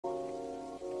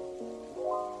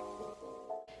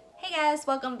guys,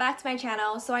 welcome back to my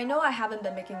channel. So I know I haven't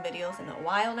been making videos in a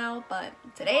while now, but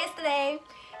today is the day.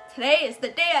 Today is the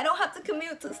day I don't have to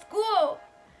commute to school.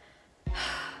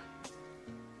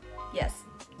 Yes,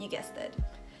 you guessed it.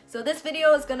 So this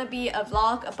video is gonna be a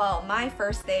vlog about my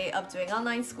first day of doing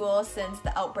online school since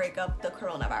the outbreak of the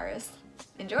coronavirus.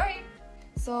 Enjoy!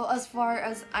 So as far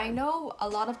as I know, a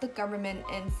lot of the government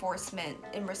enforcement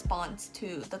in response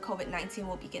to the COVID-19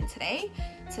 will begin today.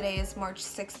 Today is March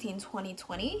 16,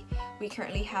 2020. We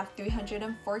currently have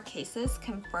 304 cases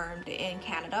confirmed in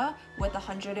Canada with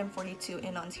 142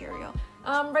 in Ontario.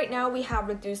 Right now we have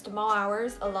reduced mall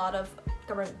hours. A lot of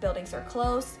government buildings are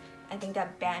closed. I think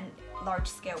that banned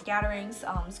large-scale gatherings.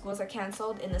 Schools are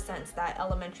cancelled in the sense that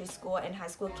elementary school and high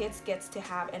school kids gets to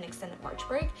have an extended March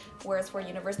break, whereas for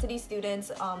university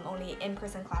students, only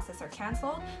in-person classes are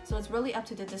cancelled. So it's really up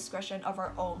to the discretion of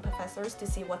our own professors to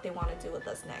see what they want to do with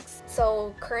us next.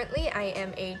 So currently I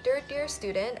am a third-year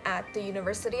student at the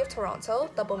University of Toronto,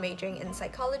 double majoring in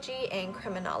psychology and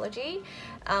criminology.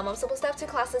 I'm supposed to have 2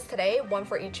 classes today, 1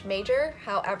 for each major.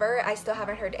 However, I still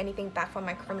haven't heard anything back from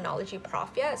my criminology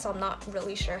prof yet, so I'm not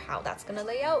really sure how that's gonna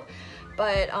lay out.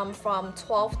 But from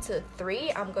 12 to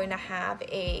 3, I'm going to have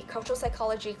a cultural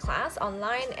psychology class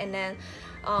online, and then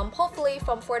hopefully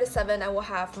from 4 to 7, I will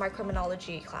have my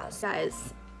criminology class.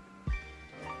 Guys,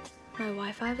 my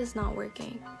Wi-Fi is not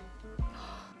working.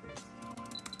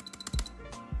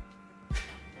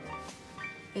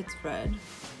 It's red.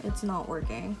 It's not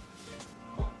working.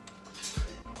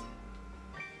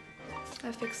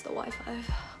 I fixed the Wi-Fi.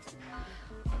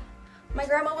 My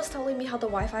grandma was telling me how the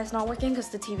Wi-Fi is not working because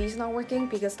the TV is not working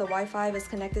because the Wi-Fi is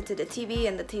connected to the TV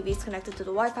and the TV is connected to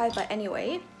the Wi-Fi. But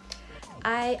anyway,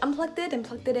 I unplugged it and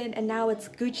plugged it in, and now it's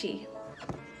Gucci.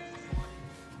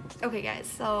 Okay guys,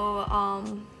 so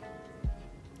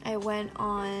I went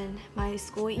on my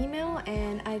school email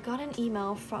and I got an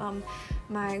email from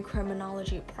my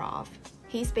criminology prof.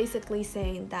 He's basically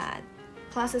saying that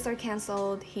classes are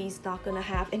cancelled, he's not gonna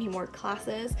have any more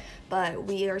classes, but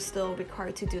we are still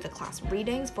required to do the class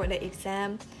readings for the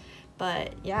exam.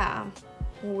 But yeah,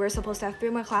 we're supposed to have 3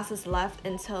 more classes left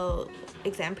until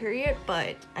exam period,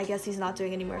 but I guess he's not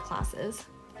doing any more classes.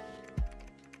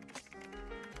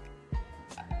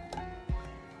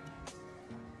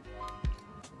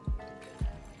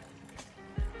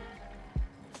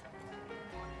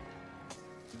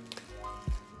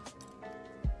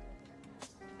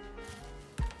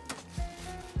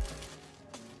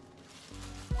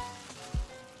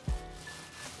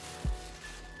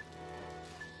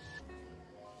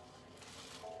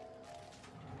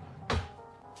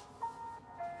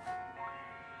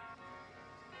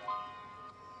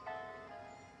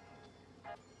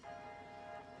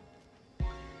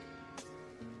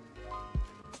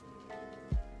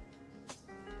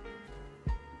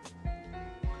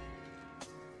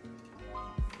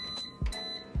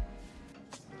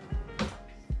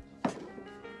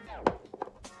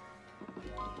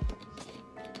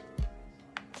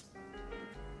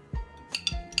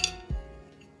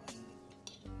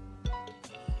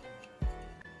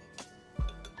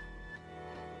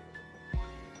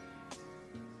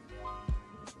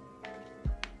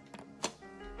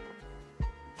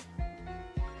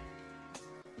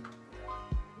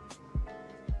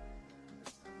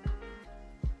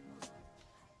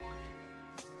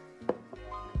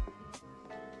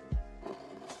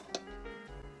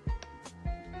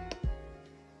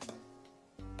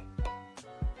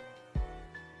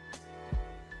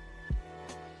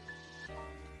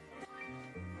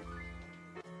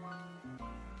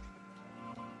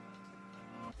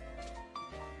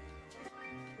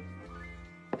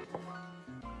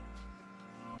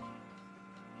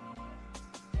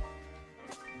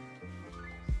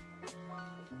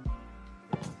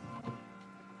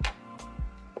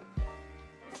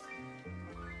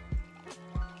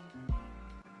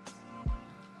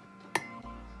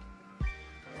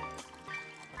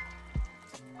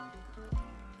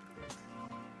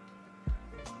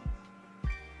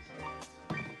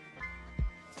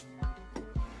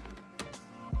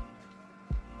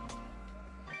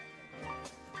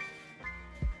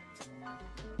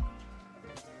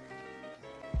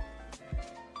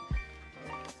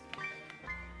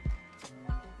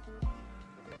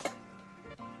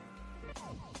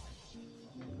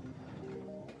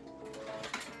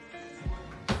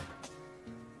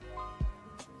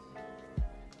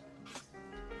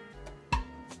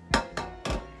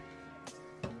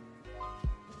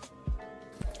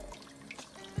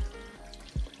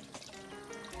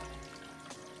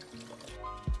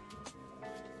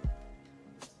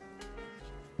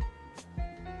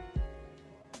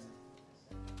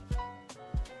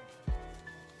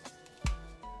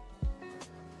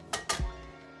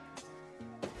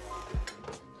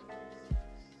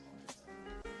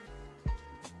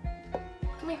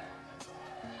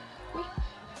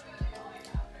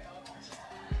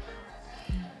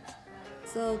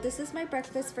 So this is my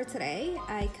breakfast for today.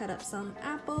 I cut up some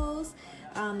apples.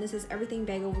 This is everything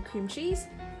bagel with cream cheese,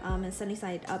 and sunny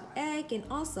side up egg, and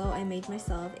also I made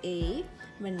myself a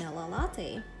vanilla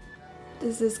latte.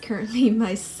 This is currently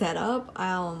my setup.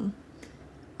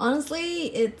 Honestly,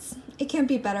 it can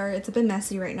be better. It's a bit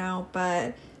messy right now,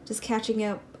 but just catching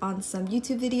up on some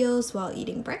YouTube videos while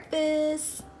eating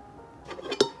breakfast.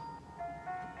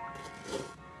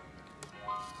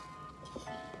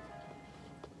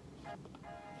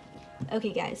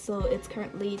 Okay guys, so it's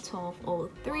currently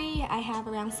 12:03. I have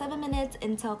around 7 minutes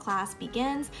until class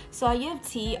begins. So at U of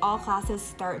T, all classes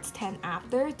starts 10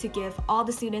 after to give all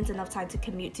the students enough time to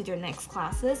commute to their next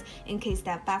classes in case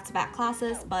they have back-to-back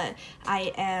classes. But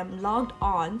I am logged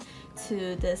on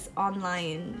to this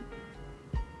online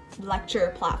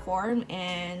lecture platform,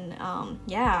 and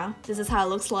yeah, this is how it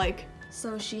looks like.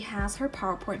 So she has her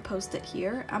PowerPoint posted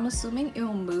here. I'm assuming it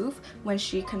will move when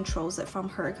she controls it from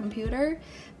her computer,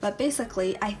 but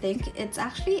basically I think it's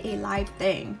actually a live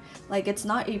thing. Like, it's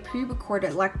not a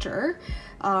pre-recorded lecture.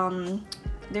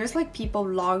 There's like people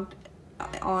logged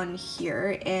on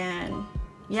here, and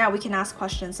yeah, we can ask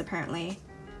questions apparently.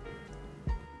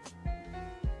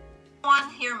 Everyone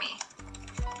hear me?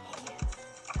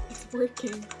 It's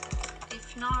working.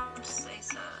 If not, say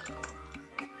so.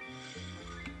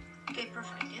 Okay,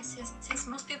 perfect. Yes, yes, yes.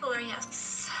 Most people are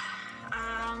yes.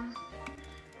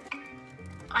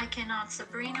 I cannot.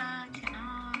 Sabrina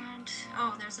cannot.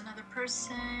 Oh, there's another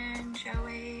person.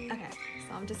 Joey. Okay,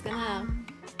 so I'm just gonna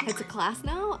head to class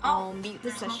now. I'll mute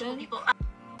the session. People.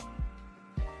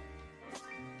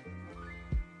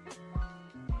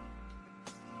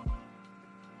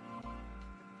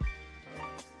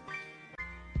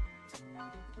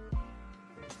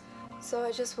 So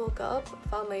I just woke up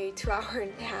from a 2-hour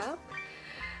nap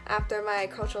after my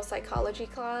cultural psychology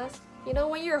class. You know,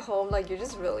 when you're home, like, you're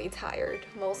just really tired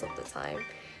most of the time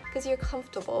because you're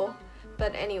comfortable.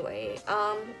 But anyway,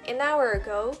 an hour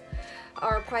ago,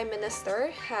 our Prime Minister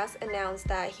has announced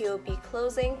that he will be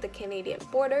closing the Canadian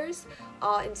borders.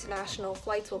 All international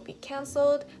flights will be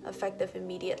cancelled, effective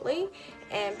immediately,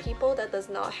 and people that does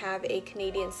not have a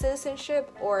Canadian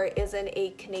citizenship or isn't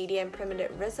a Canadian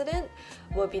permanent resident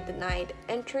will be denied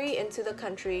entry into the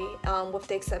country, with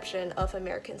the exception of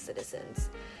American citizens.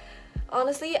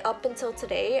 Honestly, up until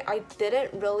today, I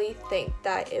didn't really think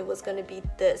that it was going to be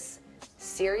this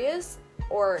serious,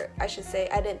 or I should say,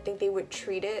 I didn't think they would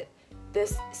treat it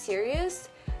this serious,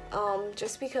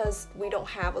 just because we don't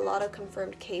have a lot of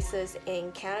confirmed cases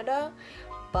in Canada.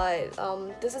 But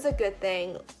this is a good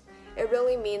thing. It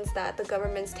really means that the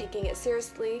government's taking it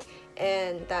seriously,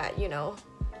 and that, you know,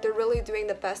 they're really doing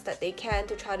the best that they can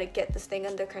to try to get this thing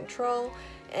under control,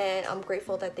 and I'm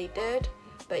grateful that they did.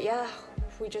 But yeah,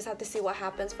 we just have to see what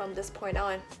happens from this point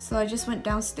on. So I just went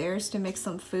downstairs to make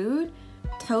some food.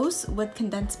 Toast with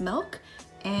condensed milk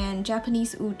and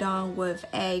Japanese udon with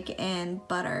egg and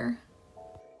butter.